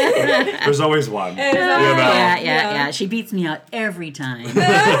 There's always one. There's You always- know? Yeah. She beats me out every time.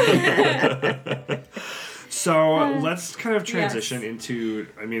 So let's kind of transition into.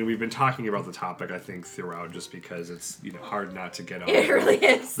 I mean, we've been talking about the topic, I think, throughout, just because it's hard not to get on. It really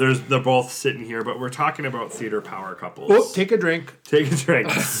is. They're both sitting here, but we're talking about theater power couples. Oh, take a drink. Take a drink.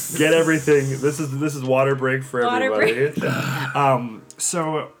 Get everything. This is water break for Water everybody.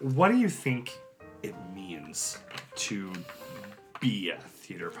 So what do you think it means to be a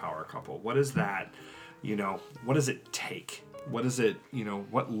theater power couple? What is that? What does it take? What is it?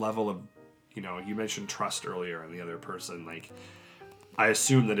 What level of you mentioned trust earlier in the other person. Like, I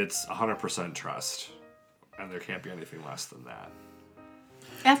assume that it's 100% trust, and there can't be anything less than that.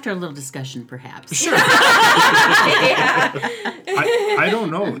 After a little discussion, perhaps. Sure. I don't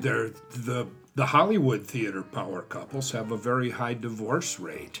know. The Hollywood theater power couples have a very high divorce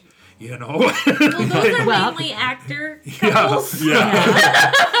rate. you know. Well, those are Well- mainly actor couples.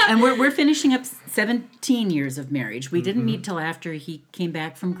 And we're finishing up 17 years of marriage. We didn't meet till after he came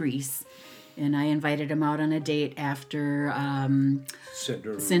back from Greece. And I invited him out on a date after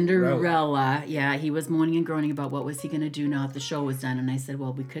Cinderella. Yeah, he was moaning and groaning about what was he going to do now that the show was done. And I said,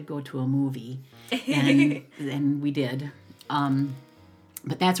 well, we could go to a movie. And we did.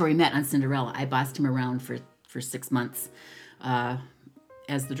 But that's where we met, on Cinderella. I bossed him around for 6 months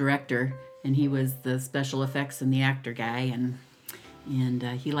as the director. And he was the special effects and the actor guy. And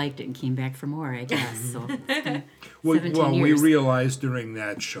he liked it and came back for more, I guess. So it's been 17 we years. realized during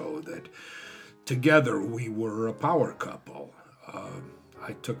that show that together we were a power couple.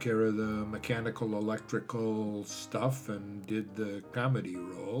 I took care of the mechanical, electrical stuff and did the comedy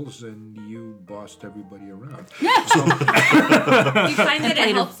roles, and you bossed everybody around. Do you find that it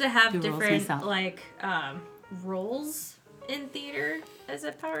played helps to have the roles different myself. roles in theater as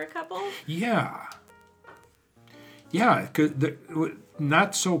a power couple? Yeah. Yeah, 'cause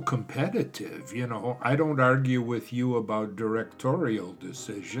not so competitive, you know. I don't argue with you about directorial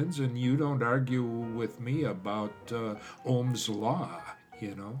decisions, and you don't argue with me about Ohm's law,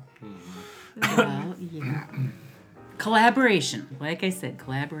 you know. Well, yeah. Collaboration. Like I said,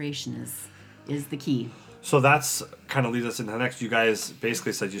 collaboration is the key. So that's kind of leads us into the next. You guys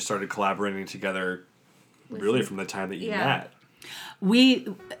basically said you started collaborating together really from the time that you met. We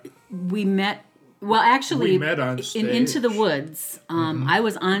met. Well, actually, We met on in Into the stage. Woods. I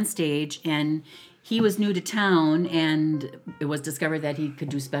was on stage, and he was new to town, and it was discovered that he could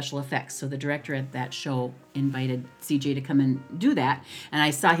do special effects. So the director at that show invited CJ to come and do that, and I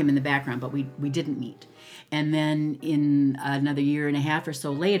saw him in the background, but we didn't meet. And then in another year and a half or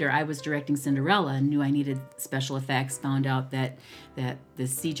so later, I was directing Cinderella and knew I needed special effects, found out that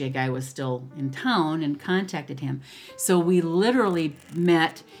this CJ guy was still in town and contacted him. So we literally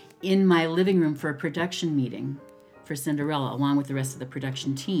met in my living room for a production meeting for Cinderella, along with the rest of the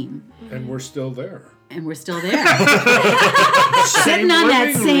production team. And we're still there. And we're still there. Sitting on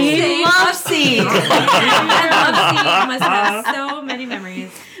that living same love seat. That must have so many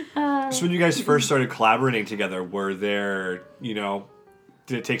memories. So when you guys first started collaborating together, were there, did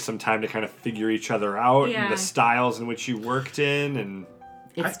it take some time to kind of figure each other out Yeah. and the styles in which you worked in, and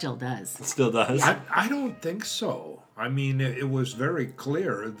It still does. it still does? I don't think so. I mean, it was very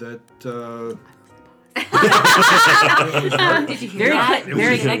clear that Did you hear Very that? quick,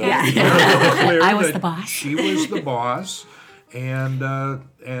 very was quick. very Yeah. clear I was that the boss. She was the boss, and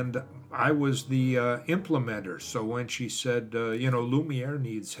I was the implementer. So when she said, Lumiere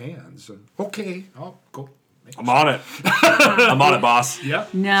needs hands, and okay, I'll go. I'm on it. I'm on it, boss. Yeah.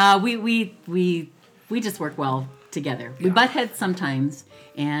 No, we just work well together. We butt heads sometimes,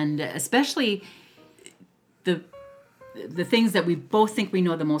 and especially the things that we both think we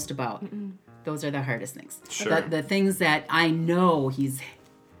know the most about. Those are the hardest things. Sure. The things that I know he's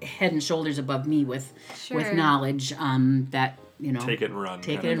head and shoulders above me with Sure. knowledge. That Take it and run.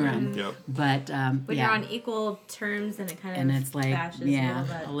 take kind it and of run. thing. Yep. But When yeah, you're on equal terms, and it kind of and it's like bashes yeah, you, a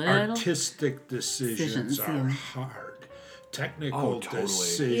but little. Artistic decisions Decisions, are yeah. hard. Technical Oh, totally.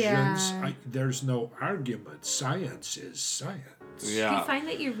 decisions, Yeah. there's no argument. Science is science. Do you Yeah. find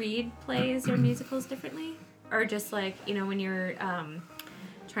that you read plays or musicals differently? Or just like, when you're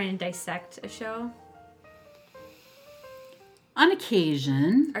trying to dissect a show? On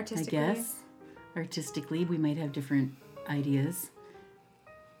occasion, Artistically? I guess. Artistically, we might have different ideas.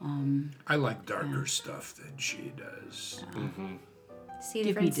 I like darker stuff than she does. See Give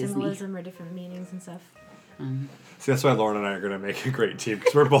me different Disney. symbolism or different meanings and stuff. See, that's why Lauren and I are going to make a great team,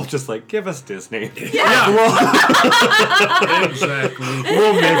 because we're both just like, give us Disney. Exactly.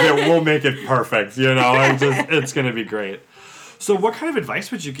 We'll make it perfect. It's going to be great. So, what kind of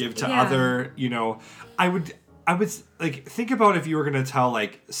advice would you give to Yeah. other? I would like think about if you were going to tell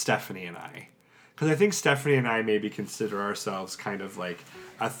like Stephanie and I, because I think Stephanie and I maybe consider ourselves kind of like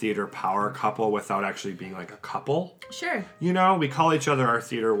a theater power couple without actually being like a couple. Sure. We call each other our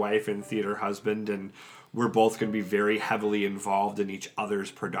theater wife and theater husband, and we're both going to be very heavily involved in each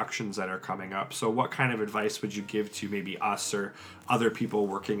other's productions that are coming up. So what kind of advice would you give to maybe us or other people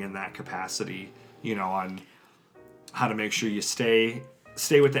working in that capacity, on how to make sure you stay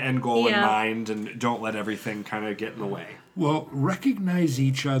with the end goal in Yeah. mind and don't let everything kind of get in the way? Well, recognize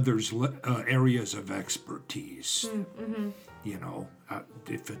each other's areas of expertise.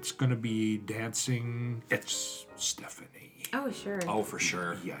 If it's going to be dancing, it's Stephanie. Oh, sure. Oh, for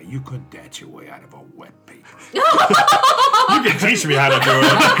sure. Yeah, you couldn't dance your way out of a wet paper. You can teach me how to do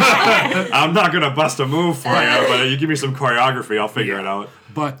it. I'm not going to bust a move for you, but you give me some choreography, I'll figure it out.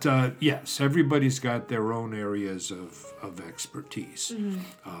 But yes, everybody's got their own areas of expertise.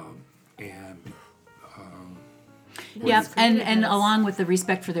 and Yeah, and does. along with the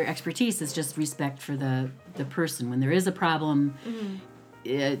respect for their expertise is just respect for the person. When there is a problem,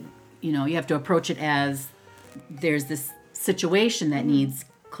 you have to approach it as there's this situation that needs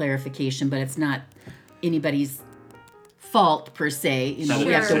clarification, but it's not anybody's fault per se. That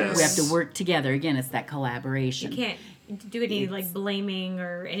We have exists. to work together. Again, it's that collaboration. You can't do any like blaming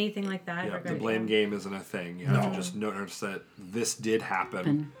or anything like that. Yeah, the regarding- blame game isn't a thing. You have to just notice that this did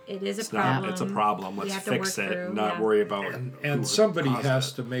happen. It is a It's problem. not. It's a problem. We Let's have to fix work it. through, Not yeah. worry about. and somebody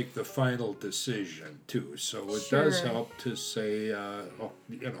has to make the final decision too. So it does Sure. help to say,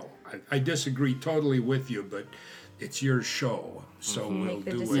 I disagree totally with you, but it's your show, so we'll Make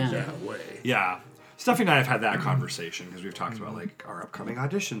the do it decision. that way. Yeah. Steffi and I have had that conversation because we've talked about like our upcoming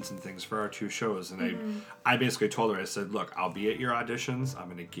auditions and things for our 2 shows, and I basically told her, I said, look, I'll be at your auditions. I'm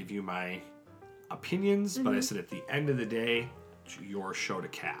going to give you my opinions, but I said at the end of the day, it's your show to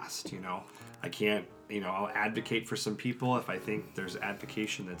cast. I can't. I'll advocate for some people if I think there's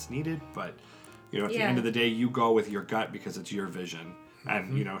advocation that's needed, but at the Yeah. end of the day, you go with your gut because it's your vision.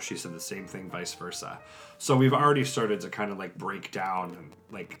 And she said the same thing, vice versa. So we've already started to kind of like break down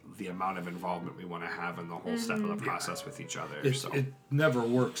like the amount of involvement we want to have in the whole step of the process with each other. It never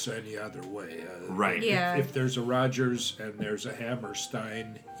works any other way. Right. Yeah. If there's a Rogers and there's a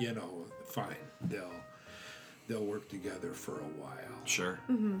Hammerstein, fine. They'll work together for a while. Sure.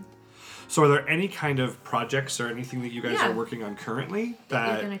 So are there any kind of projects or anything that you guys Yeah. are working on currently That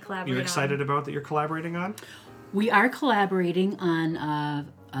you're that gonna collaborate you're on. excited about that you're collaborating on? We are collaborating on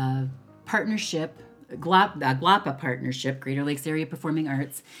a partnership, GLAPA partnership. Greater Lakes Area Performing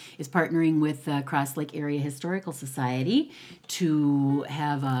Arts is partnering with Cross Lake Area Historical Society to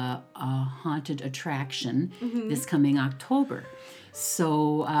have a haunted attraction this coming October.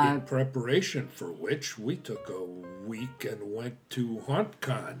 So In preparation for which we took a week and went to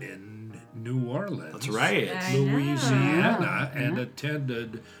HauntCon in New Orleans. That's right. I know. Louisiana, and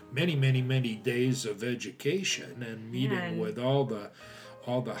attended many, many, many days of education and meeting Man. with all the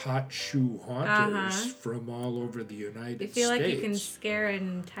hot shoe haunters from all over the United You feel States. like you can scare an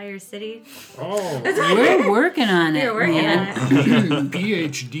entire city? Oh, we're working on it. You're working man. on it.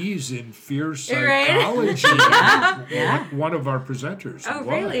 PhDs in fear Right. psychology. Yeah. One of our presenters Oh, was.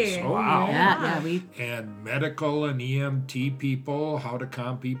 really? Oh, Wow. Yeah, we And medical and EMT people, how to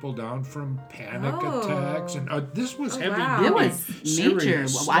calm people down from panic Oh. attacks, and this was heavy. wow. duty, it was major.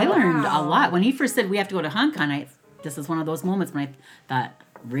 serious I learned a Wow. lot when he first said we have to go to HauntCon. This is one of those moments when I thought,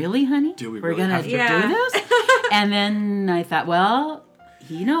 really, honey? Do we We're really gonna have to? Yeah. do this? And then I thought, well,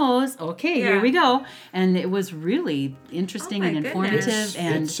 he knows. Okay, Yeah. here we go. And it was really interesting Oh, and my informative. goodness.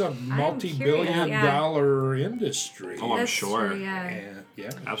 And It's a multi-billion curious, yeah. dollar industry. Oh, I'm That's sure. true, yeah. And, yeah.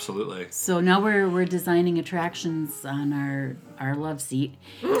 Absolutely. so now we're designing attractions on our love seat,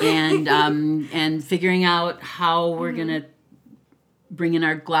 and figuring out how we're gonna bring in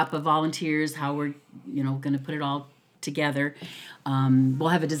our GLAPA volunteers, how we're gonna put it all together. We'll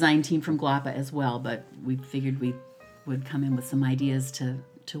have a design team from GLAPA as well, but we figured we would come in with some ideas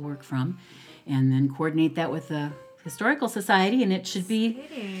to work from, and then coordinate that with the Historical Society, and it should be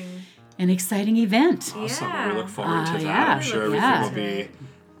Exciting. an exciting event. Awesome. Yeah. We look forward to that. yeah. I'm sure Yeah. everything will be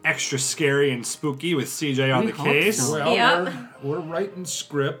extra scary and spooky with CJ on We the hope case. so. Well, Yep. we're writing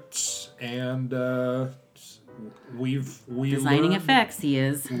scripts, and we Designing learned, effects, he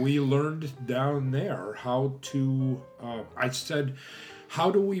is. We learned down there how to. I said,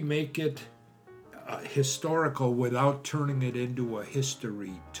 how do we make it historical without turning it into a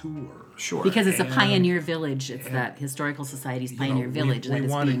history tour? Sure. Because it's a And- pioneer village. It's that Historical Society's pioneer village we that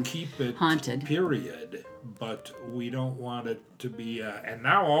is want to being keep it haunted. period, but we don't want it to be and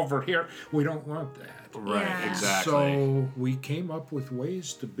now over here we don't want that. Right, Yeah. exactly. So we came up with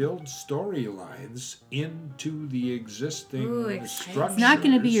ways to build storylines into the existing Ooh, exciting. structures. It's not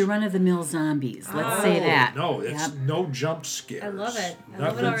going to be your run-of-the-mill zombies. Let's say that. No, it's Yep. no jump scares. I love it. I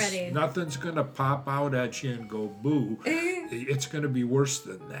love it already. Nothing's going to pop out at you and go boo. It's going to be worse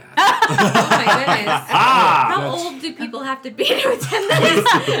than that. Oh my goodness. How That's- old do people have to be to attend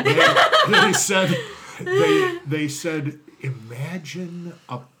this? they said, imagine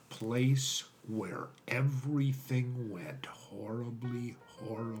a place where everything went horribly,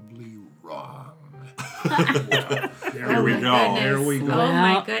 horribly wrong. Here we go. There we go. Oh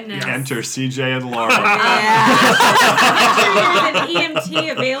my Well, goodness. Enter CJ and Laura. There's an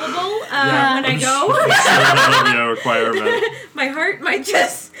EMT available when I go. That'll be a requirement. My heart might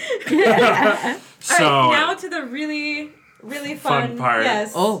just. So All right, now to the really Fun part.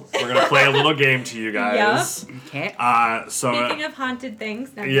 Yes. Oh, we're gonna play a little game to you guys. okay. Speaking of haunted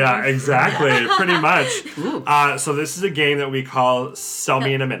things. no, Yeah, no. exactly. Pretty much. Ooh. So this is a game that we call Sell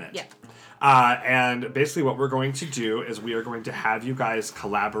Me in a Minute. Yeah. And basically what we're going to do is we are going to have you guys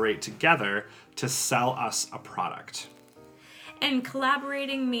collaborate together to sell us a product. And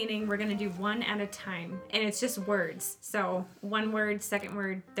collaborating meaning we're going to do one at a time. And it's just words. So one word, second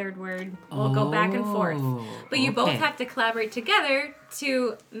word, third word. We'll go back and forth. But you both have to collaborate together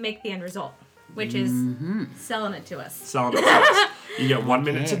to make the end result, which is selling it to us. Selling it to us. You get 1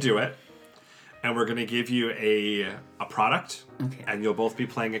 minute to do it. And we're going to give you a product. Okay. And you'll both be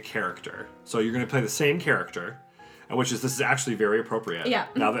playing a character. So you're going to play the same character. This is actually very appropriate. Yeah.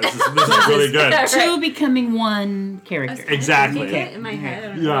 Now this is really good. Two becoming one character. Exactly. In my head. I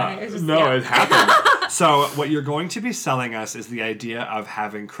don't know why. It was just- It happened. So what you're going to be selling us is the idea of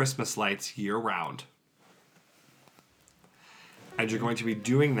having Christmas lights year round. And you're going to be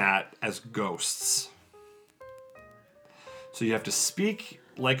doing that as ghosts. So you have to speak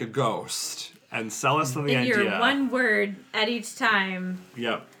like a ghost and sell us on the And idea. you're one word at each time.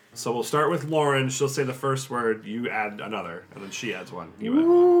 Yep. So we'll start with Lauren. She'll say the first word. You add another, and then she adds one. You add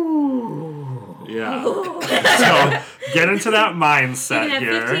one. Yeah. So get into that mindset You can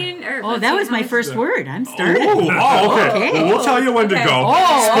have here. 15 or... Oh, that was my first word. I'm starting. Ooh, okay. Okay. Well, we'll tell you when to go.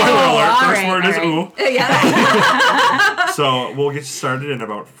 Spoiler alert. First word is ooh. Yeah. So we'll get started in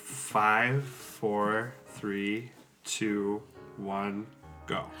about 5, 4, 3, 2, 1,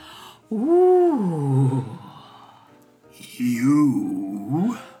 go. Ooh.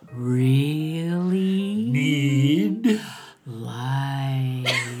 You Really need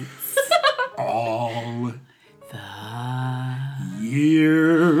lights all the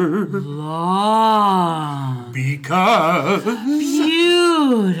year long. because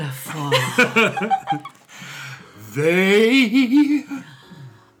Beautiful. they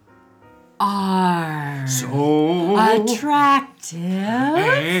Are so attractive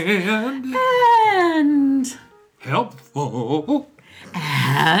and and helpful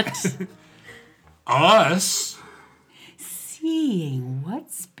at us seeing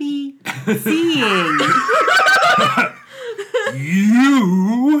what's seeing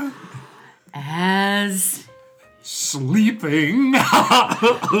you as sleeping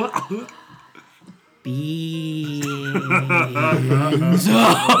beings.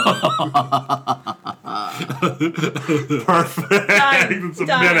 Perfect. It's a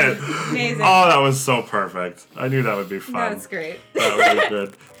minute. Amazing. Oh, that was so perfect. I knew that would be fun. That's great. That would be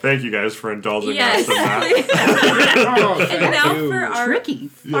good. Thank you guys for indulging Yes. us in that. And now for our Tricky.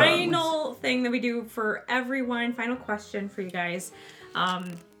 final thing that we do for everyone, final question for you guys.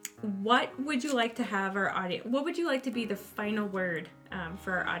 What would you like to have our audience, what would you like to be the final word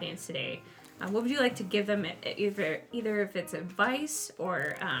for our audience today? What would you like to give them, either if it's advice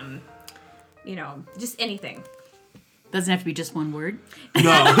or, just anything? Doesn't have to be just one word.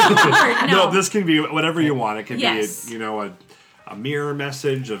 No, this can be whatever you want. It can Yes. be, a mirror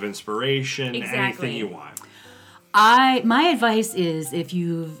message of inspiration, Exactly. anything you want. My advice is if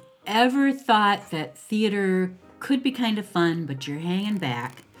you've ever thought that theater could be kind of fun, but you're hanging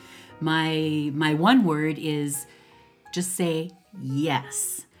back, my one word is just say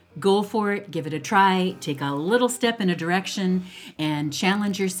yes. Go for it, give it a try, take a little step in a direction, and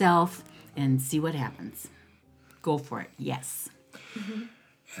challenge yourself and see what happens. Go for it, yes. Mm-hmm.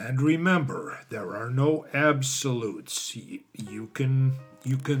 And remember, there are no absolutes. You can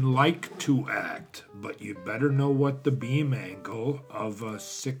like to act, but you better know what the beam angle of a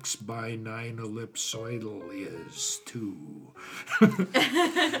 6x9 ellipsoidal is too.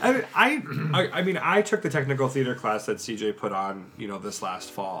 I took the technical theater class that CJ put on, this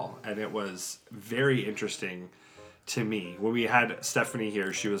last fall, and it was very interesting to me. When we had Stephanie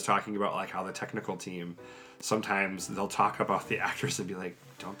here, she was talking about like how the technical team, sometimes they'll talk about the actors and be like,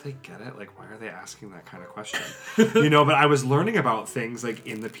 don't they get it? Like, why are they asking that kind of question? But I was learning about things like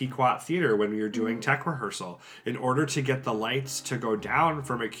in the Pequot Theater when we were doing tech rehearsal. In order to get the lights to go down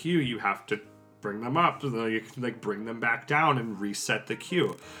from a cue, you have to bring them up. So then you can bring them back down and reset the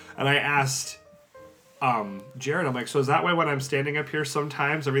cue. And I asked Jared, I'm like, so is that why when I'm standing up here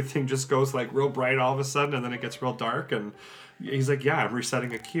sometimes everything just goes real bright all of a sudden and then it gets real dark? And he's like, yeah, I'm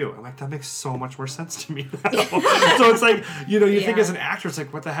resetting a cue. I'm like, that makes so much more sense to me now. So it's like, you think as an actor, it's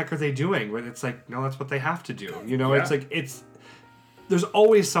like, what the heck are they doing? But it's like, no, that's what they have to do. It's like, there's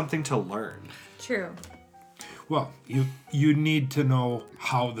always something to learn. True. Well, you need to know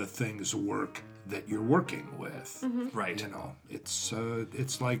how the things work that you're working with. Mm-hmm. Right.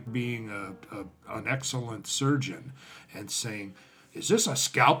 It's like being an excellent surgeon and saying, is this a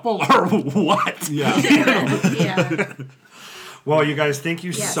scalpel or what? Yeah. Yeah. Well, you guys, thank you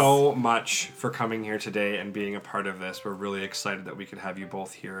Yes. so much for coming here today and being a part of this. We're really excited that we could have you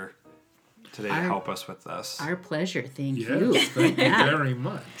both here. today to help us with this. Our pleasure. Thank you. Yes, thank you Yeah. very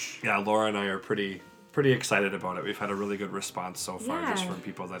much. Yeah, Laura and I are pretty excited about it. We've had a really good response so far, just Yeah. from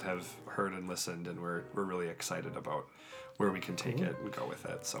people that have heard and listened, and we're really excited about where we can take it and go with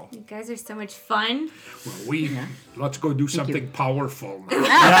it. So You guys are so much fun. Well, let's go do something powerful now.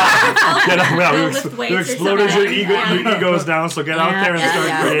 get out, well, Go you, lift weights you or exploded your, something. your egos down, so get out Yeah, there and start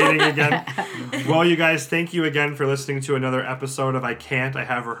yeah. creating again. Well, you guys, thank you again for listening to another episode of I Can't, I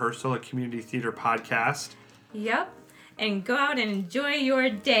Have Rehearsal, a community theater podcast. Yep. And go out and enjoy your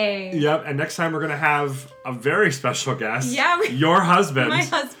day. Yep, and next time we're going to have a very special guest. Yeah, your husband. My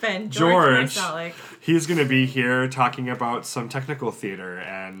husband, George. Marsalic. He's going to be here talking about some technical theater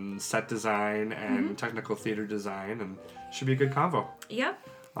and set design and technical theater design, and should be a good convo. Yep.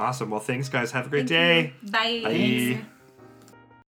 Awesome. Well, thanks, guys. Have a great day. Bye. Bye.